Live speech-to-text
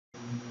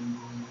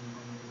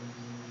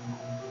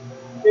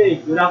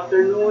Hey, good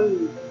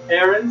afternoon,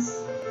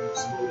 parents,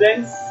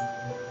 students,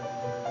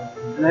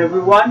 and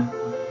everyone.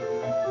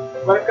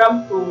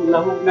 Welcome to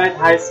Lahug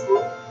High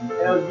School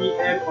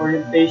LDM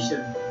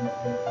Orientation,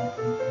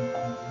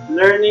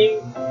 Learning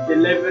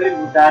Delivery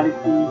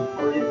Modality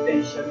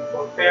Orientation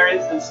for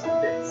parents and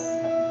students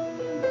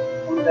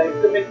on the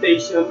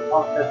implementation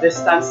of the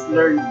distance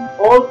learning.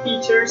 All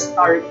teachers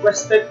are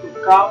requested to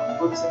come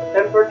on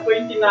September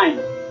 29,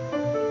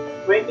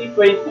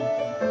 2020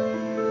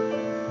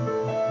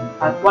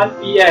 at 1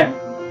 p.m.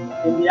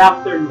 in the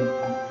afternoon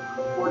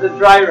for the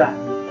dry run.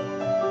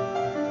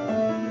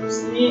 To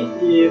see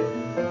if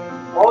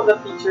all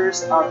the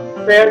teachers are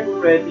prepared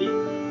already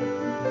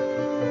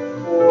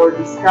for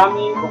this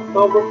coming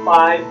October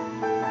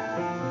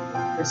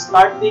 5, the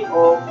starting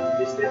of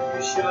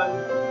distribution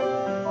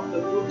of the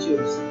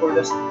modules for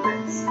the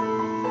students.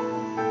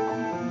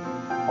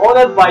 All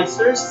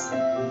advisors,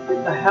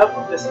 with the help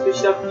of the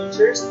special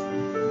teachers,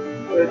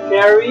 will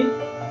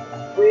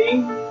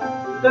bring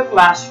to the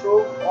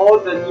classroom all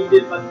the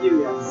needed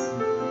materials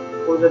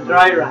for the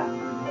dry run,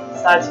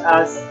 such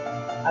as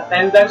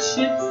attendance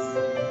sheets.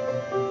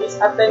 These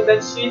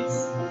attendance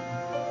sheets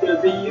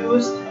will be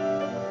used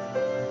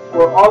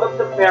for all of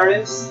the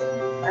parents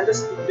and the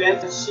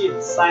students'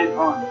 sheets signed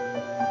on.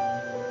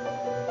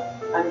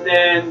 And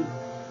then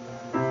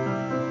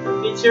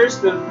the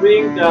teachers will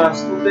bring the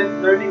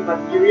student learning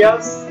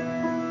materials,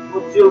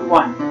 module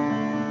 1.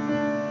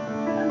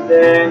 And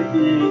then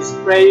the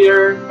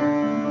sprayer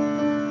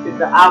with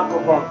the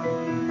alcohol,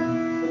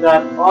 so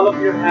that all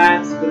of your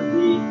hands will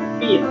be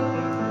clean.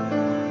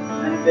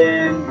 And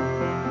then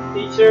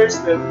teachers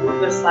will put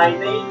the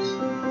signage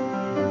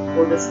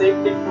for the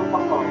safety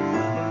protocols.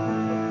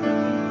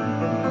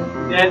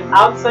 Then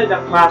outside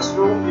the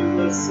classroom, you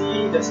will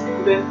see the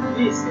student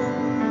list.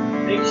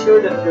 Make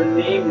sure that your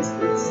name is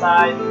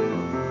inside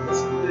the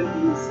student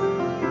list.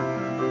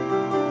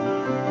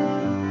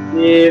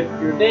 If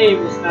your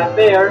name is not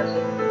there,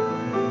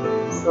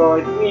 so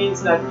it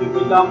means that you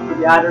belong to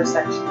the other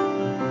section.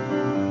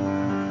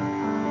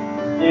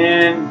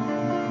 And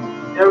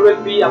there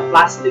will be a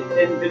plastic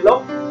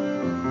envelope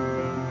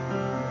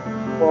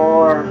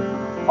for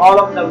all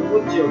of the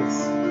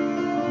modules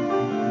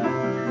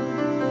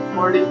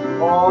according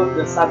to all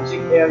the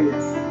subject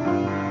areas,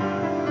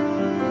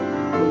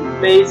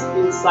 placed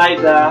inside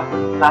the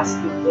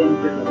plastic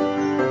envelope.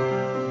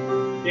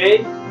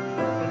 Okay?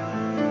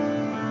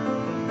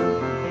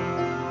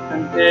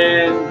 And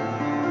then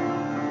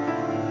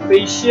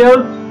face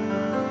shield,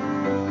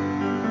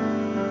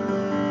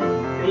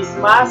 face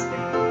mask,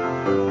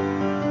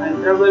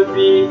 and there will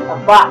be a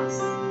box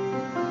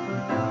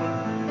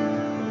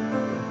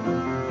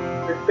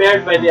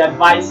prepared by the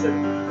advisor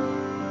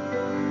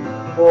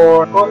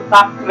for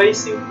contact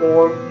tracing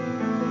form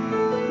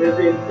will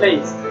be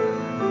placed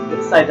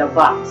inside the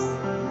box.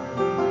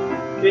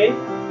 Okay?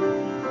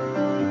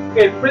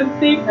 Okay,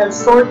 printing and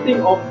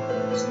sorting of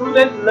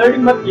student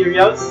learning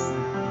materials,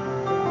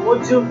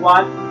 module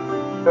 1,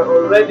 are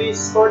already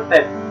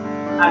sorted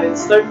and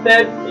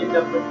inserted in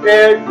the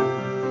prepared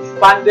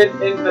expanded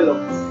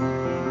envelopes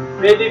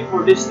ready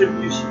for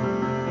distribution.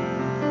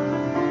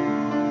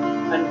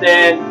 And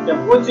then the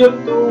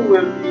module 2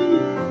 will be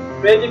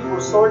ready for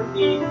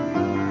sorting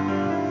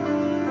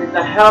with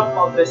the help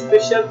of the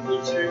special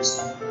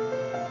teachers,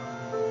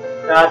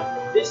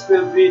 that this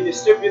will be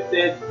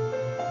distributed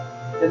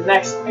the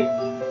next week.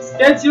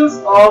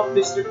 Schedules of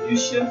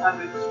distribution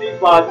and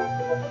retrieval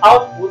of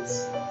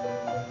outputs.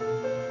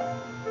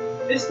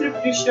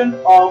 Distribution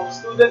of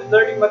student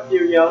learning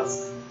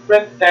materials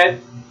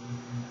printed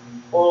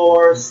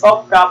or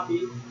soft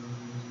copy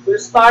will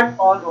start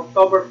on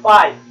October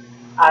 5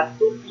 at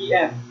 2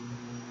 p.m.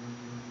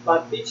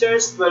 But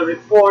teachers will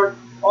report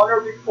on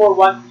or before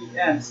 1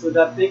 p.m. so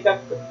that they can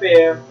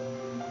prepare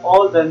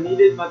all the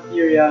needed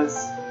materials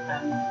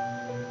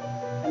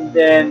and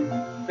then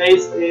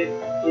place it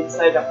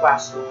inside the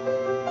classroom.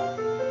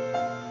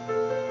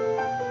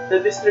 The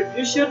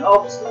distribution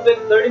of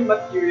student learning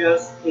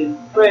materials in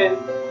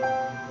print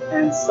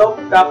and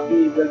soft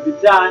copy will be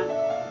done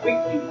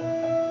weekly.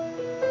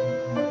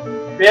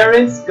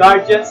 Parents,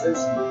 guardians, and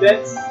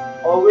students,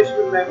 always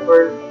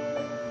remember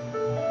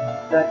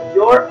that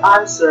your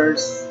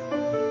answers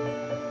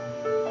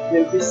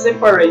will be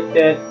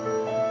separated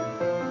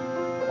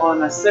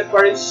on a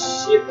separate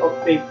sheet of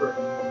paper.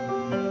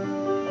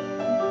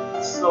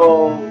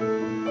 So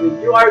when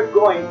you are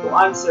going to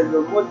answer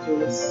your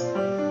modules,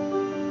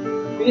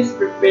 please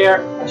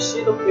prepare a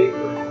sheet of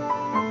paper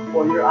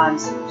for your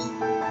answers.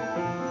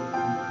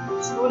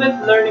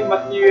 Student learning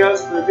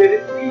materials will be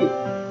retrieved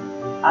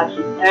at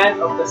the end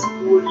of the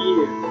school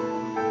year.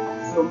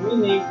 So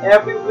meaning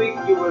every week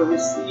you will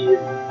receive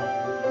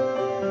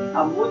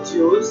a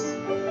module,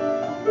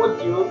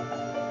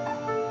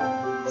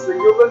 so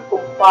you will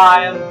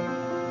compile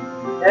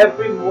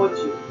every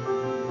module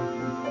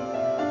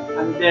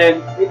and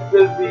then it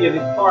will be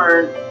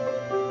returned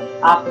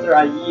after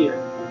a year.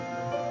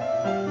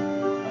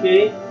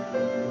 Okay?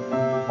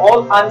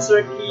 All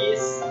answer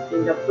keys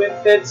in the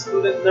printed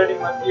student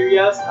learning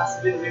materials has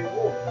been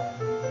removed.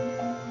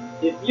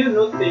 if you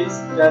notice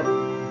that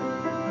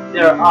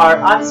there are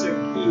answer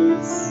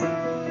keys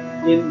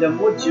in the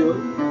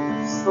module,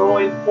 so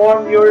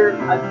inform your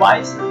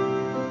advisor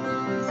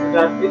so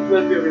that it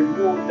will be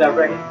removed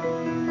directly.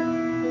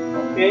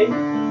 Okay?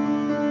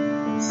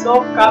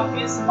 Soft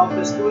copies of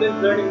the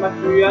student learning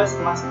materials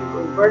must be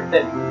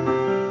converted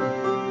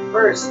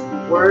first to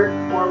Word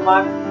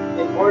format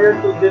in order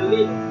to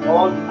delete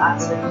all the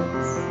answer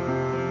keys.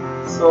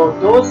 So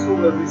those who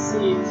will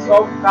receive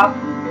soft copy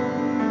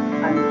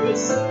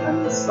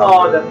and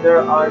saw that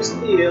there are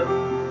still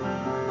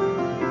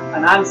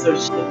an answer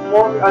sheet,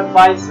 inform your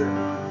advisor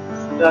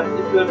so that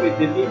it will be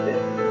deleted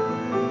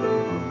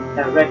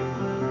directly.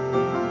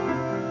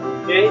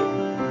 Okay?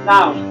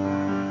 Now,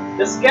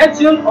 the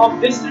schedule of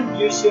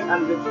distribution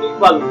and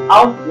retrieval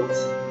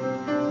outputs.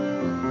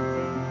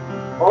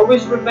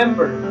 Always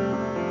remember,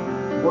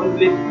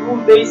 only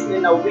 2 days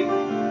in a week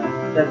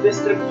the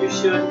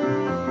distribution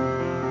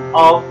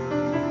of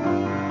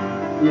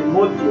the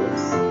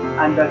modules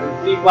and the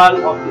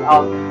retrieval of the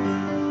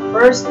output.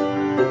 First,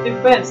 it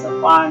depends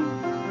upon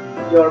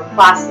your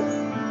passes.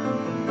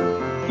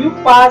 Few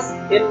pass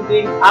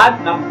ending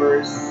odd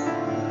numbers,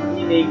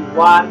 meaning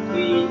 1,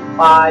 3,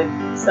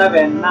 5,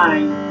 7,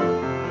 9.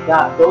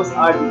 Those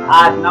are the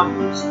odd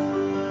numbers.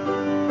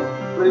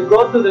 We'll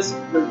go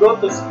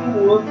to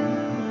school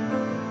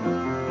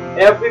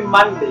every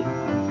Monday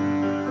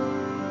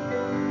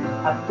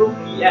at 2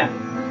 p.m.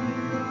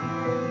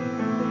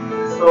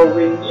 So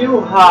when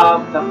you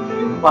have the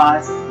few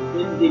pass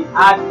ending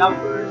odd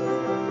numbers,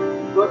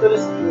 go to the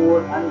school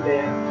and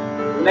then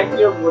select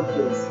your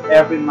modules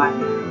every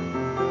Monday.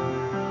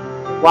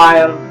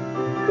 While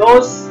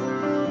those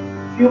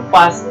few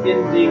pass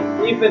ending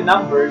even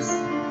numbers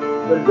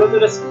will go to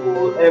the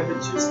school every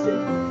Tuesday.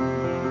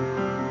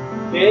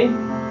 Okay?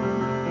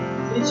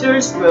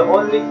 Teachers will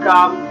only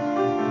come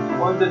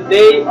on the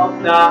day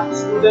of the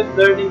student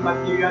learning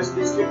materials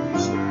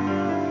distribution,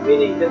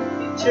 meaning the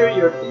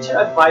your teacher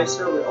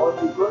advisor will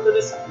only go to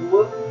the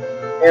school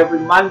every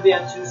Monday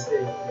and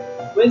Tuesday.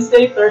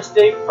 Wednesday,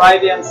 Thursday,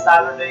 Friday, and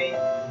Saturday,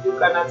 you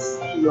cannot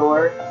see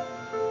your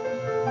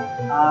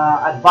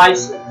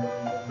advisor.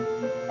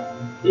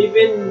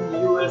 Even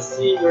you will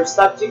see your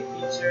subject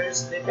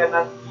teachers, they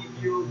cannot give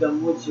you the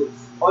modules.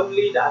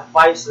 Only the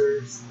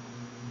advisors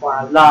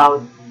are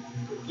allowed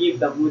to give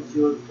the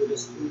module to the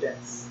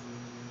students.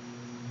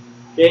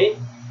 Okay?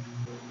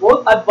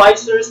 Both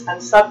advisors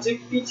and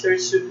subject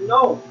teachers should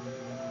know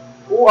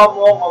who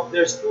among of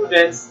their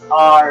students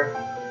are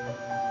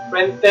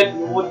printed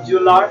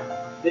modular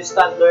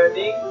distant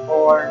learning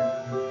or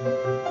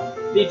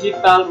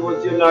digital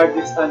modular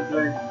distant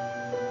learning.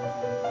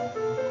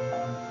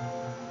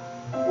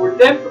 For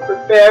them to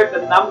prepare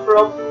the number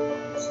of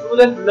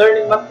student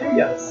learning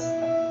materials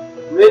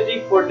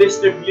ready for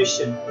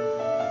distribution,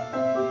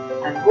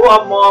 and who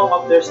among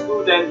of their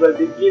students will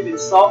be given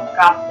soft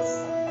copies.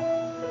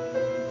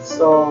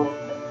 So,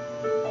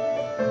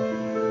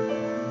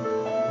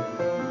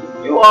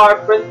 if you are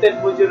printed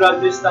modular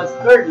distance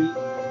learning,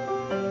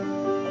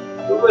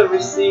 you will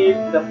receive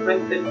the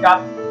printed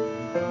copy,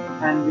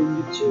 and when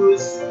you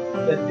choose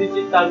the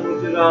digital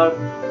modular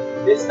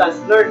distance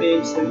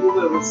learning, so you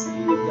will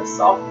receive the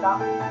soft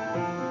copy.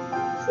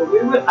 So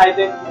we will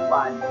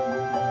identify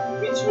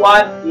which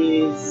one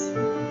is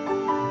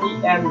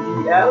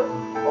EMDL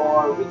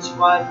or which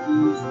one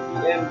is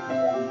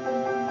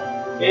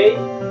EMDL. Okay?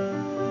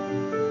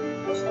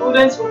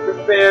 Students who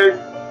prepared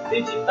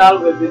digital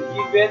will be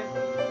given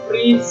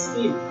free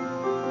SIM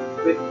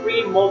with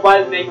free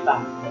mobile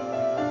data,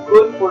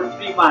 good for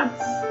 3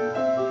 months.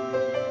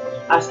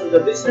 As to the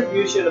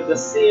distribution of the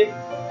SIM,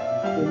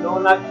 we know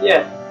not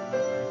yet,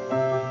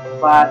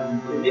 but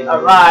when it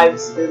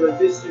arrives, we will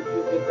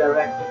distribute it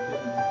directly to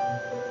you.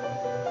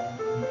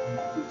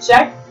 To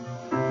check,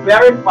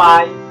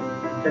 verify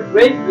the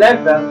grade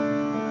level,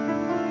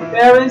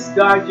 parents,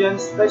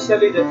 guardians,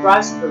 especially the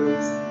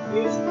transferees,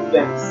 new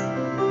students,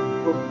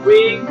 to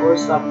bring or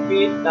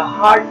submit the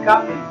hard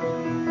copy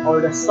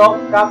or the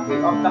soft copy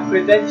of the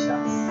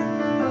credentials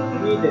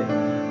needed.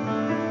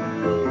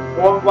 The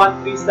Form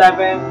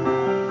 137,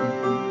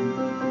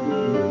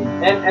 the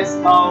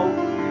NSO,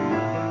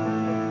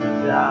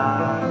 the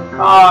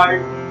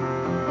card.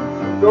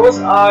 So those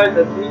are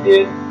the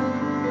needed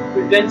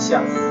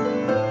credentials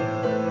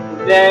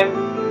for them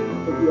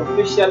to be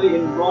officially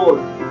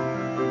enrolled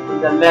in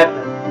the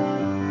level.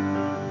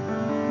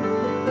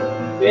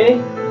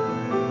 Okay?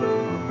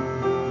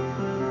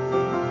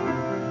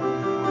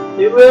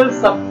 They will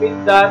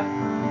submit that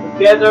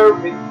together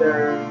with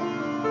their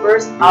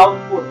first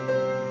output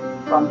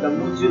from the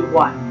Module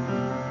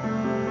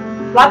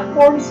 1.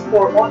 Platforms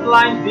for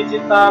online,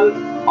 digital,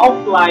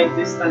 offline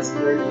distance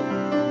learning.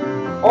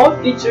 All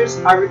teachers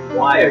are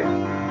required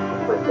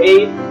to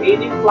create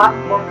any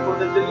platform for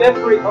the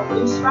delivery of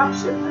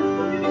instruction and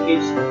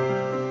communication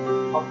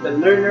of the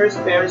learners,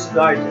 parents,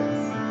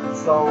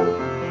 guardians. So,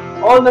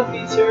 all the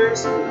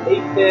teachers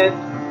created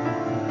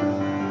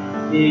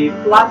the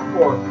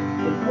platform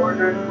in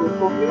order to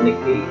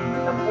communicate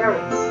with the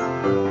parents.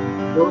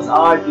 Those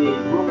are the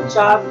group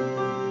chat,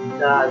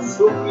 the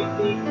Zoom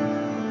meeting,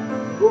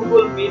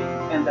 Google Meet,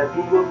 and the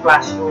Google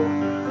Classroom,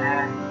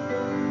 and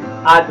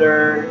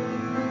other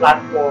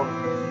platforms.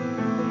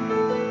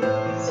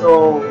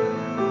 So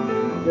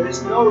there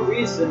is no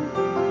reason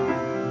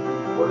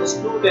for the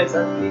students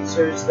and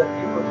teachers that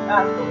they will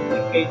not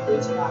communicate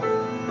with each other.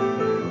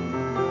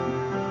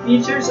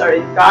 Teachers are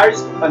encouraged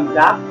to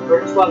conduct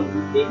virtual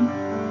meetings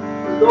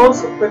to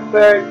those who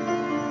prefer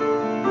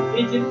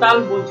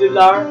digital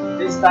modular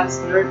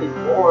distance learning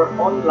or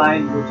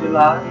online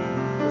modular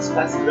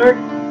distance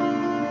learning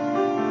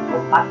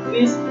of at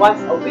least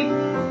once a week,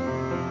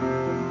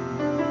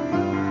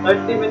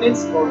 30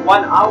 minutes or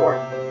 1 hour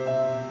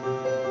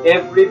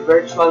every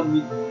virtual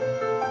meeting.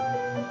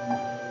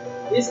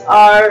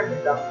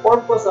 The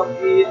purpose of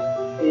it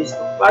is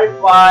to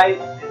clarify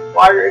and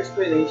further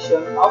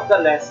explanation of the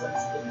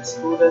lessons in the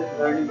student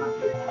learning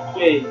material.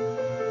 Okay.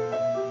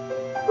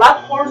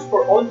 Platforms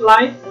for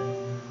online,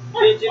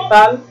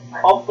 digital,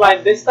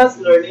 offline distance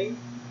learning.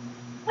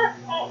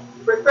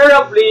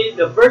 Preferably,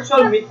 the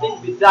virtual meeting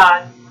be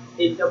done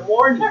in the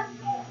morning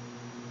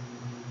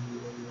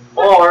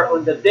or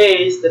on the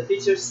days the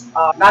teachers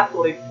are not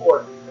to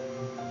report.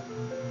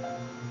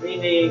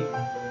 Meaning,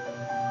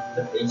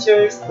 the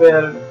teachers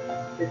will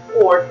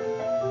report,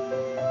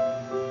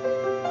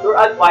 your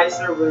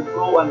advisor will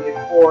go and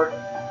report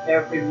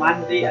every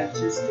Monday and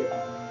Tuesday.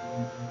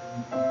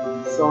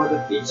 So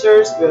the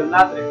teachers will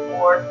not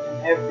report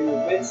in every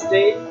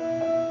Wednesday,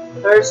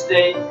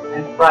 Thursday,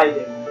 and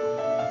Friday.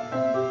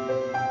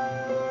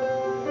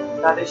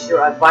 That is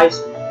your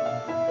advisor.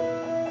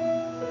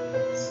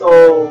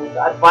 So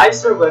the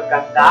advisor will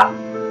conduct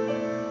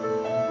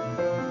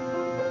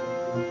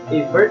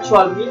a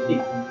virtual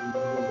meeting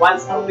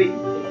once a week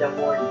in the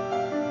morning.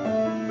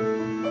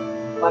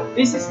 But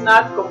this is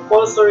not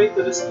compulsory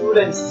to the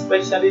students,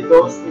 especially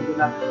those who do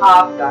not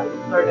have the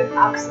internet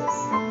access.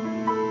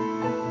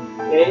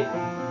 Okay?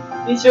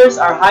 Teachers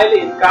are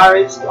highly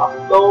encouraged to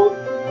upload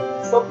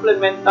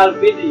supplemental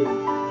video,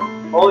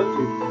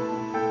 audio,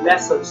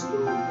 lessons to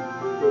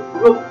the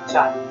group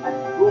chat and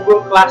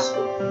Google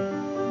Classroom.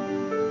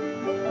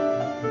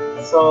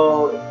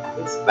 So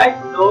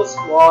expect those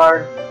who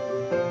are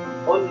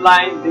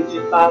online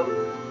digital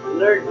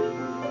learning.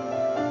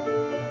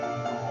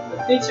 The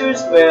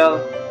teachers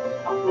will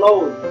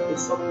upload a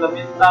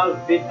supplemental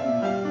video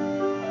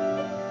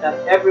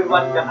that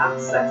everyone can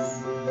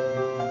access.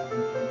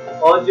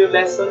 Audio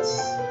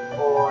lessons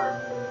or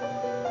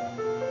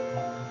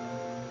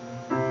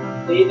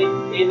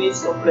any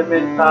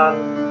supplemental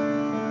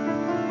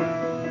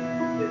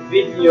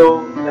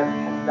video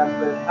that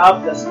will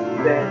help the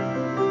student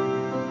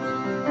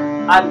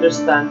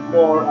understand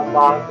more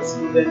about the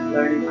student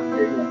learning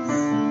materials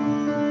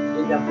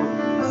in the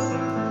modules.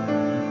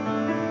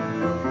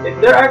 If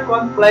there are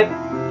conflicts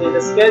in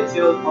the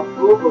schedule of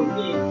Google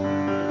Meet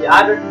with the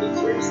other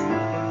teachers,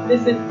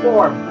 please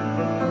inform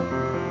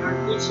your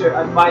teacher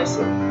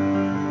advisor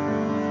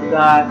so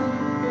that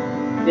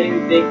they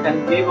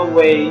can give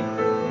away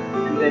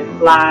and then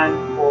plan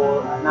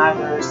for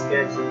another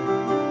schedule.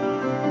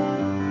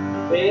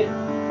 Okay?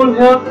 School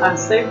health and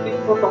safety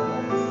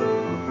protocols.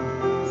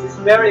 This is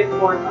very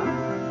important.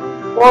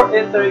 Before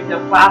entering the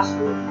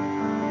classroom,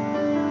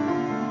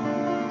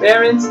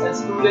 parents and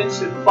students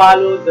should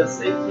follow the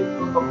safety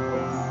protocols.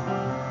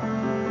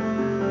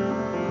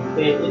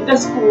 Okay, in the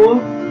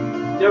school,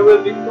 there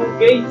will be two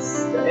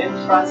gates, the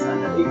entrance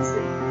and the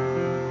exit.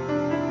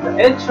 The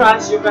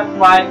entrance you can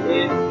find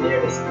it near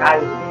the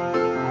skyway,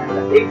 and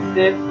the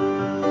exit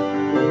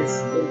is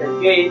in the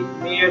gate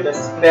near the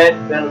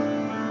SPED building.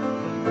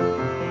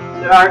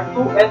 There are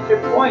two entry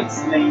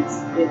points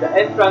lanes in the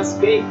entrance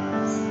gate.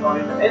 So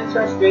in the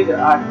entrance gate, there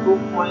are 2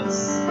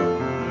 points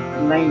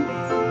lanes.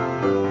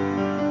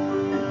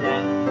 And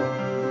then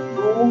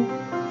 2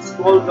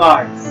 school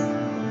guards.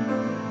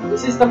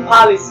 This is the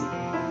policy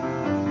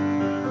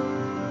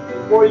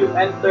before you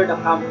enter the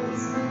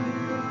campus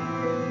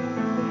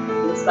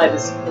inside the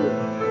school.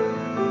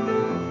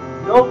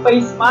 No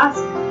face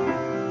mask,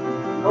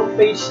 no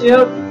face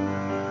shield,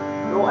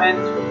 no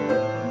entry.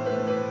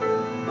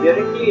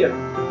 Very clear.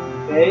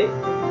 Okay?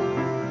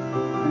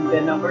 And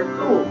then number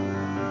 2,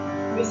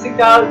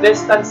 physical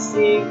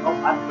distancing of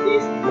at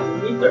least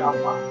 1 meter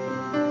apart.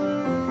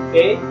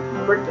 Okay?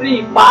 Number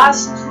 3,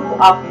 pass through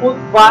a foot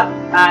bath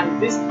and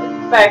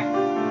disinfect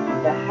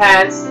the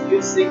hands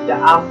using the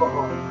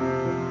alcohol.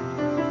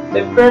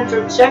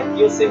 Temperature check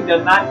using the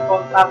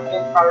non-contact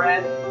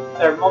infrared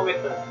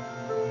thermometer.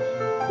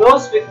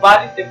 Those with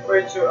body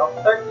temperature of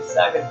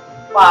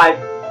 37.5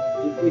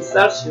 degrees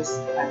Celsius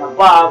and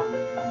above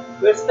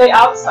will stay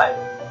outside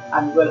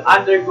and will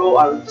undergo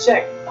a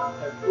recheck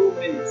after 2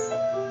 minutes.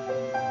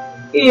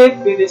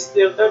 If it is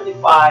still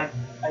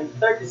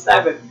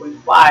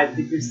 37.5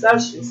 degrees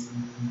Celsius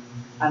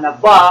and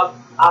above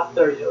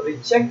after your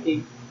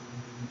rechecking,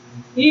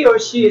 he or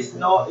she is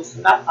not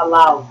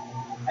allowed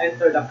to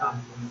enter the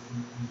campus.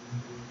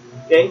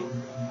 Okay?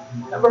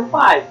 Number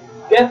 5,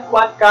 get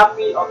 1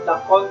 copy of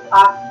the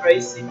contact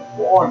tracing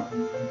form.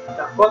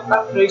 The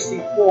contact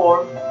tracing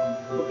form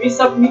to be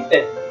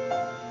submitted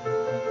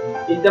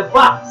in the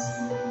box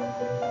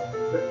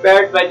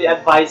prepared by the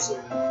advisor.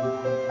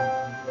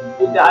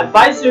 In the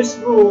advisor's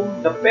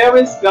room, the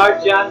parent's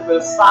guardian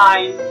will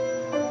sign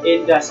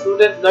in the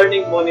student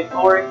learning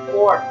monitoring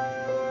form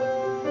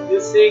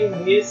using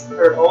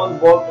his/her own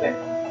ballpen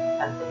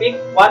and pick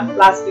one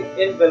plastic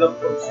envelope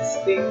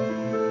consisting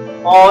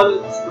all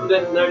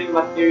student learning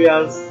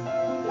materials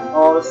in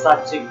all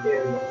subject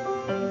areas.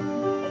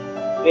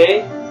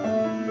 Okay?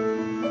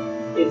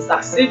 In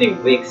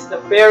succeeding weeks, the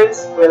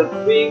parents will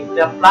bring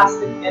the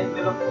plastic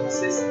envelope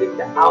consisting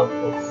the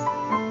outputs,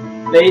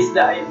 place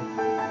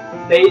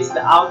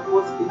the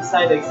outputs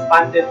inside the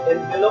expanded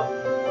envelope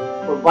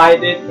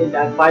provided in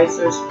the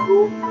advisor's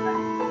room,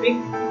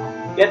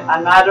 and get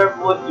another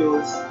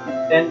modules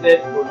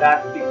intended for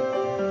that week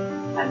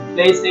and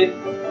place it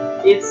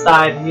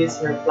inside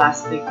his/her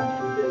plastic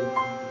envelope.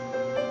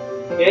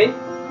 Okay?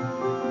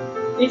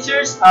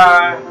 Teachers,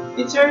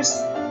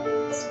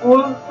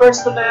 school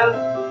personnel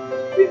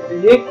with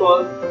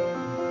vehicle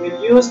will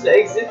use the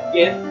exit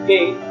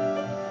gate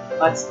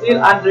but still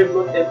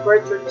undergo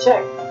temperature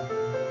check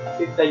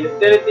with the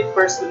utility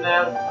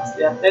personnel as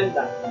the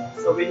attendant.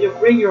 So when you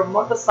bring your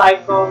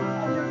motorcycle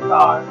and your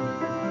car,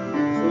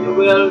 so you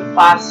will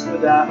pass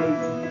through the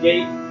exit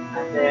gate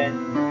and then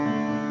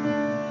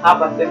have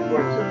a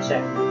temperature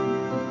check.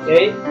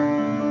 Okay?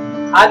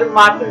 Other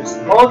matters.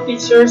 All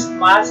teachers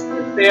must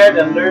prepare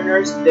the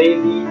learner's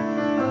daily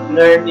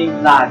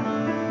learning log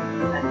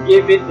and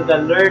give it to the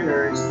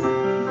learners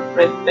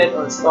printed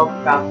or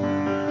soft copy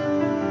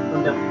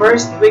on the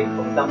first week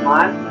of the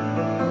month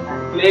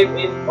and claim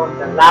it on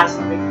the last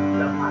week of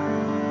the month.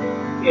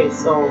 Okay,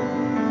 so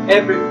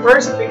every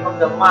first week of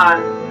the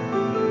month,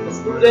 the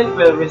student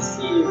will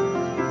receive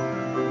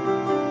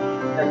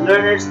the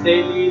learner's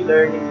daily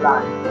learning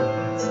log.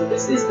 So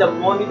this is the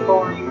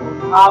monitoring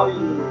of how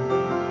you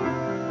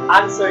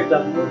answer the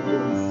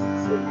modules.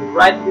 So you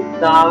write it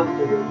down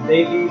to your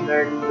daily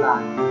learning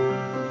log.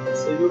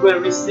 So you will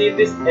receive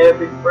this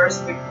every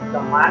first week of the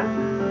month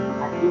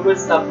and you will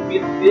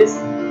submit this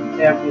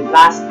every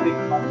last week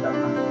of the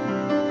month.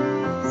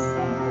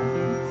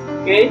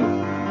 Okay?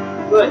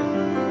 Good.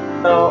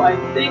 So I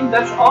think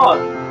that's all.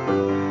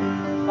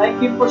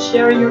 Thank you for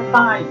sharing your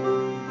time.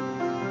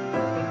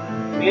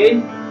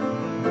 Okay?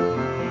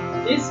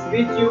 This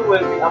video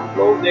will be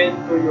uploaded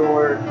to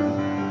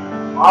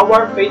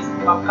our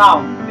Facebook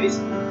account,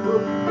 Facebook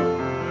group.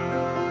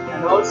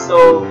 And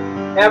also,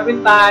 every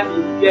time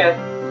you get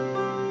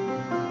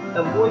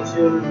the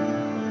module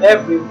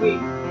every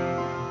week,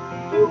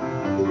 you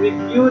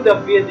review the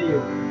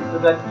video so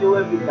that you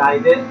will be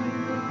guided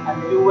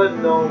and you will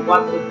know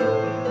what to do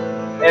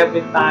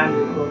every time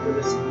you go to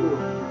the school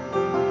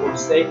for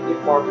safety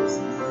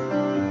purposes.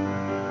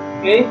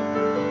 Okay?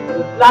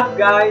 Good luck,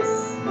 guys!